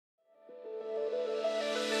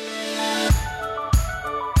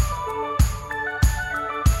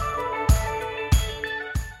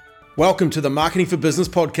Welcome to the Marketing for Business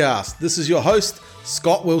podcast. This is your host,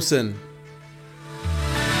 Scott Wilson.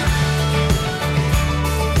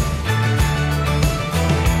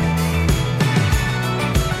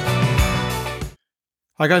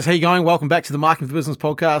 Hi guys, how you going? Welcome back to the Marketing for Business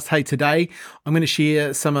podcast. Hey, today I'm going to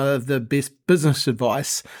share some of the best business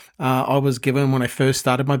advice I was given when I first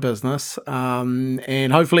started my business,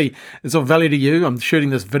 and hopefully it's of value to you. I'm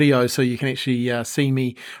shooting this video so you can actually see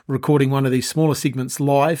me recording one of these smaller segments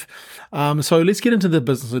live. So let's get into the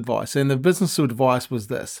business advice. And the business advice was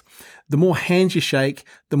this: the more hands you shake,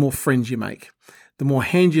 the more friends you make. The more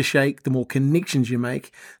hands you shake, the more connections you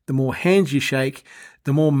make. The more hands you shake,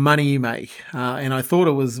 the more money you make. And I thought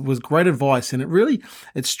it was great advice. And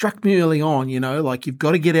it struck me early on, like you've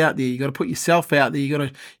got to get out there. You got to put yourself out there.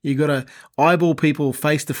 You got to eyeball people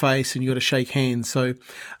face to face, and you got to shake hands. So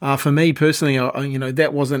for me personally,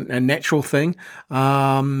 that wasn't a natural thing.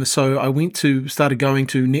 So I started going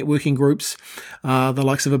to networking groups, the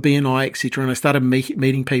likes of a BNI, etc. And I started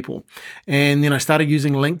meeting people. And then I started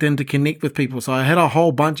using LinkedIn to connect with people. So I had a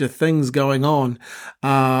whole bunch of things going on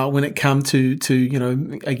when it come to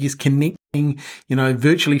I guess connecting,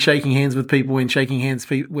 virtually shaking hands with people and shaking hands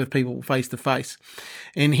with people face to face.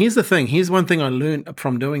 And here's the thing. Here's one thing I learned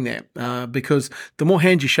from doing that, because the more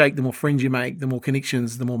hands you shake, the more friends you make, the more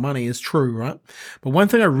connections, the more money is true, right? But one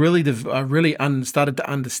thing I really started to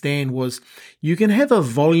understand was you can have a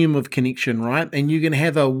volume of connection, right? And you can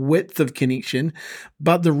have a width of connection,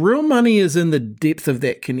 but the real money is in the depth of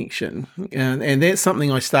that connection. And that's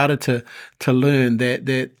something I started to learn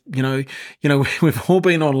that we've all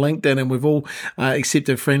been on LinkedIn and we've all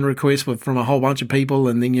accepted friend requests from a whole bunch of people,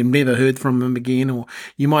 and then you've never heard from them again, or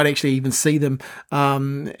you might actually even see them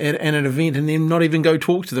at an event and then not even go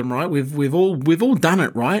talk to them, right? We've all done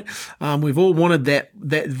it, right? We've all wanted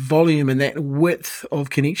that volume and that width of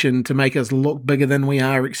connection to make us look bigger than we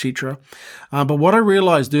are, etc. But what I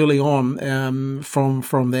realized early on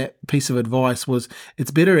from that piece of advice was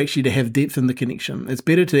it's better actually to have depth in the connection. It's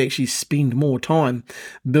better to actually spend more time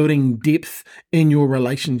building depth in your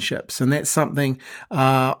relationships. And that's something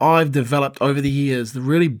I've developed over the years,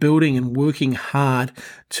 really building and working hard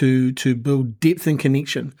to build depth and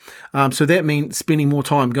connection. So that means spending more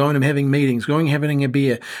time going and having meetings, going and having a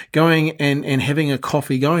beer, going and having a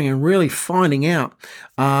coffee, going and really finding out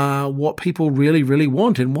what people really, really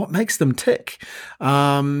want and what makes them tick.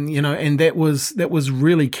 And that was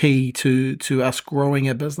really key to us growing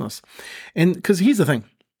our business. And because here's the thing.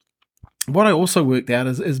 What I also worked out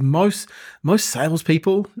is most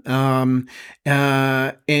salespeople and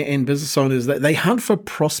business owners, that they hunt for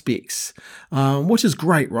prospects, which is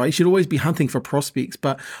great, right? You should always be hunting for prospects.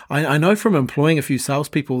 But I know from employing a few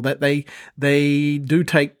salespeople that they do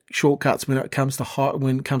take shortcuts when it comes to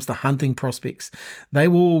hunting prospects. They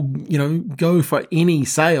will, go for any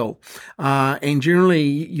sale, and generally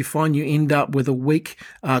you find you end up with a weak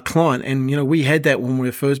client. And we had that when we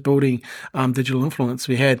were first building digital influence.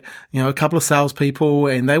 We had a couple of salespeople,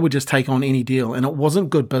 and they would just take on any deal, and it wasn't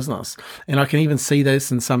good business. And I can even see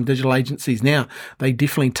this in some digital agencies now. They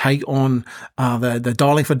definitely take on the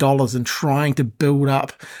dialing for dollars and trying to build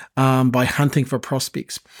up by hunting for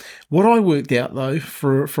prospects. What I worked out though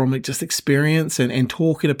from just experience and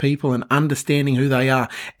talking to people and understanding who they are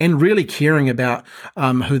and really caring about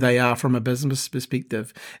who they are from a business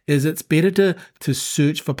perspective is it's better to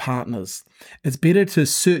search for partners. It's better to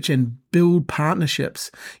search and build partnerships.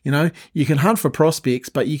 You can hunt for prospects,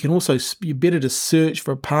 but you're better to search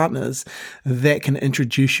for partners that can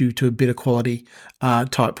introduce you to a better quality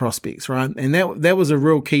type prospects, right? And that was a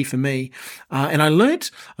real key for me. And I learned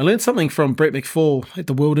something from Brett McFall at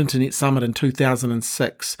the World Internet Summit in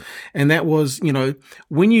 2006. And that was,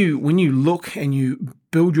 when you look and you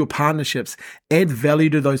build your partnerships, add value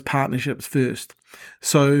to those partnerships first.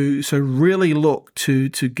 So really look to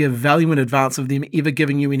give value in advance of them ever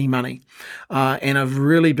giving you any money. And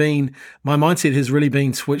my mindset has really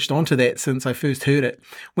been switched onto that since I first heard it.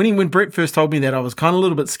 When Brett first told me that, I was kind of a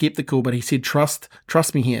little bit skeptical, but he said, trust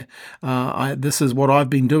me here. This is what I've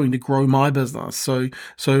been doing to grow my business.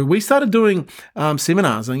 So we started doing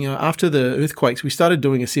seminars, and after the earthquakes, we started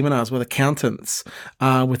doing seminars with accountants,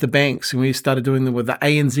 with the banks, and we started doing them with the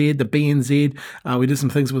ANZ, the BNZ. We did some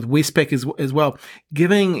things with Westpac as well.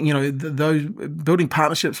 Giving, those building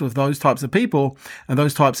partnerships with those types of people and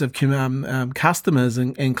those types of customers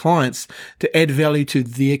and clients to add value to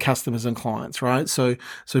their customers and clients, right? So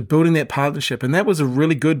building that partnership, and that was a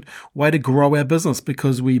really good way to grow our business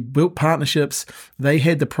because we built partnerships. They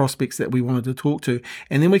had the prospects that we wanted to talk to,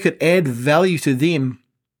 and then we could add value to them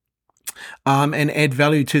and add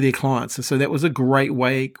value to their clients. So that was a great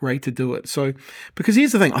way to do it. So, because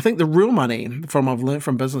here's the thing, I think the real money I've learned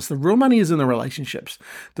from business, the real money is in the relationships.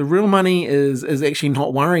 The real money is actually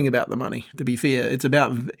not worrying about the money, to be fair. It's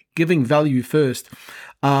about giving value first.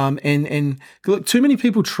 And look, too many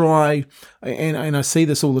people try, and I see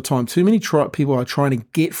this all the time, too many people are trying to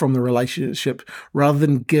get from the relationship rather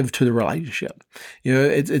than give to the relationship.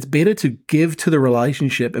 It's better to give to the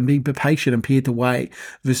relationship and be patient and prepared to wait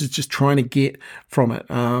versus just trying to get from it.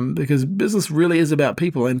 Because business really is about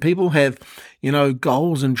people, and people have,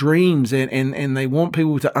 goals and dreams, and they want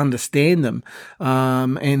people to understand them.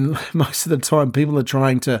 And most of the time people are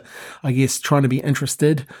trying to be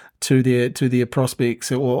interested to their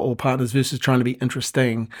prospects or partners versus trying to be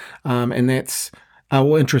interesting. And that's,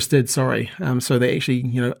 or interested, sorry. So they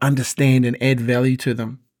actually, understand and add value to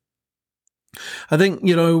them. I think,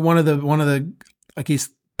 one of the,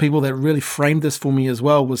 people that really framed this for me as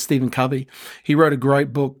well was Stephen Covey. He wrote a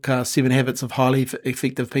great book, 7 Habits of Highly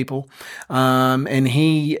Effective People. And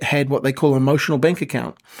he had what they call an emotional bank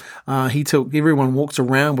account. Everyone walks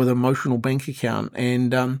around with an emotional bank account,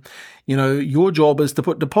 and, your job is to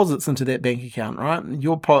put deposits into that bank account, right?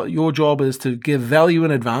 Your job is to give value in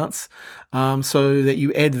advance, so that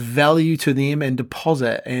you add value to them and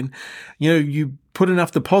deposit. And, you put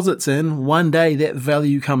enough deposits in, one day that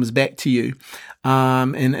value comes back to you.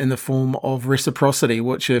 In the form of reciprocity,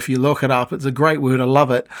 which if you look it up, it's a great word. I love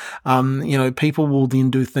it. People will then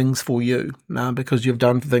do things for you because you've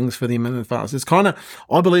done things for them in advance.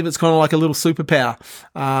 I believe it's kind of like a little superpower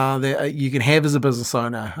that you can have as a business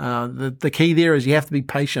owner. The key there is you have to be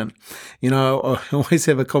patient. I always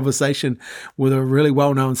have a conversation with a really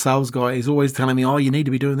well-known sales guy. He's always telling me, "Oh, you need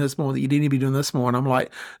to be doing this more. You need to be doing this more." And I'm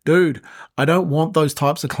like, "Dude, I don't want those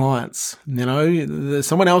types of clients.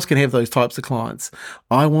 Someone else can have those types of clients.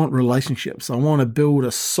 I want relationships. I want to build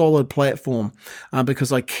a solid platform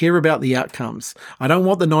because I care about the outcomes. I don't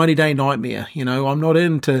want the 90-day nightmare. I'm not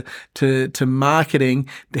into marketing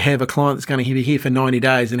to have a client that's going to be here for 90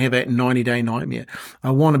 days and have that 90-day nightmare.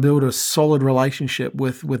 I want to build a solid relationship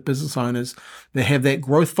with business owners that have that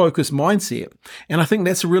growth-focused mindset. And I think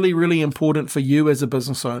that's really, really important for you as a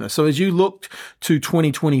business owner. So as you look to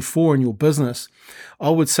 2024 in your business, I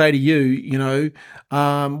would say to you,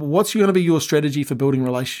 what's going to be your strategy for building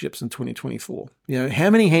relationships in 2024? How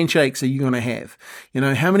many handshakes are you going to have?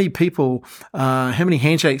 How many people, how many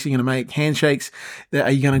handshakes are you going to make? Handshakes that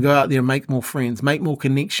are you going to go out there and make more friends, make more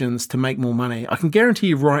connections to make more money? I can guarantee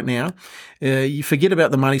you right now, you forget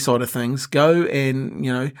about the money side of things. Go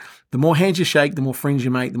and, the more hands you shake, the more friends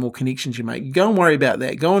you make, the more connections you make. Go and worry about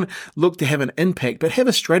that. Go and look to have an impact, but have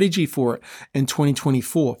a strategy for it in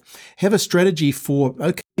 2024. Have a strategy for,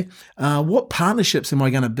 what partnerships am I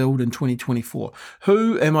going to build in 2024?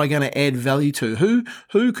 Who am I going to add value to? Who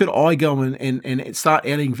could I go and start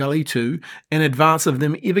adding value to in advance of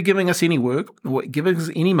them ever giving us any work or giving us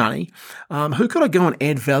any money? Who could I go and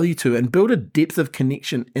add value to and build a depth of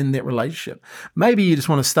connection in that relationship? Maybe you just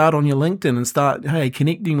want to start on your LinkedIn and start,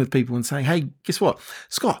 connecting with people and saying, "Hey, guess what?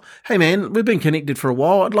 Scott, hey man, we've been connected for a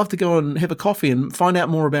while. I'd love to go and have a coffee and find out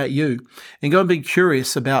more about you," and go and be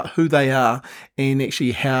curious about who they are and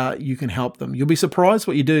actually how you can help them. You'll be surprised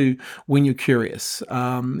what you do when you're curious.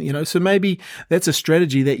 So maybe that's a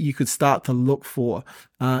strategy that you could start to look for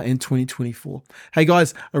in 2024. Hey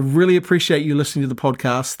guys, I really appreciate you listening to the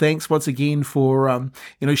podcast. Thanks once again for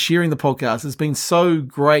sharing the podcast. It's been so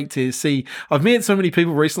great to see. I've met so many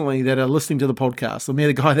people recently that are listening to the podcast. I met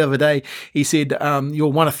a guy the other day. He said,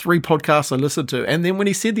 "You're one of 3 podcasts I listened to." And then when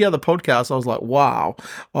he said the other podcast, I was like, wow,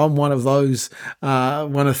 I'm one of those,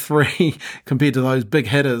 one of 3 compared to those big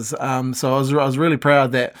hitters. So I was really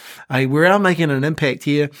proud that we are making an impact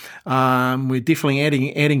here. We're definitely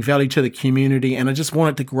adding value to the community, and I just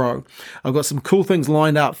want it to grow. I've got some cool things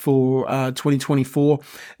lined up for 2024,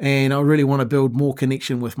 and I really want to build more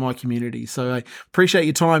connection with my community. So I appreciate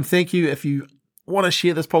your time. Thank you. If you want to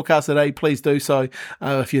share this podcast today, please do so.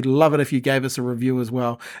 If you'd love it if you gave us a review as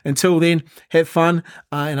well. Until then, have fun,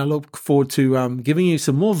 and I look forward to giving you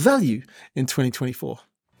some more value in 2024.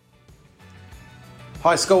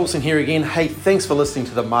 Hi, Scott Wilson here again. Hey, thanks for listening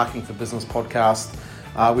to the Marketing for Business podcast.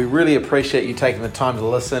 We really appreciate you taking the time to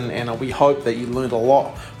listen, and we hope that you learned a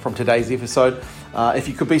lot from today's episode. If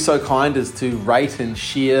you could be so kind as to rate and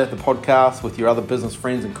share the podcast with your other business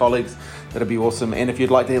friends and colleagues, that'd be awesome. And if you'd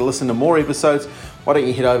like to listen to more episodes, why don't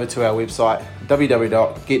you head over to our website,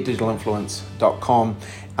 www.getdigitalinfluence.com,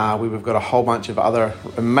 where we've got a whole bunch of other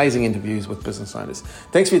amazing interviews with business owners.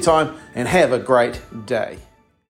 Thanks for your time, and have a great day.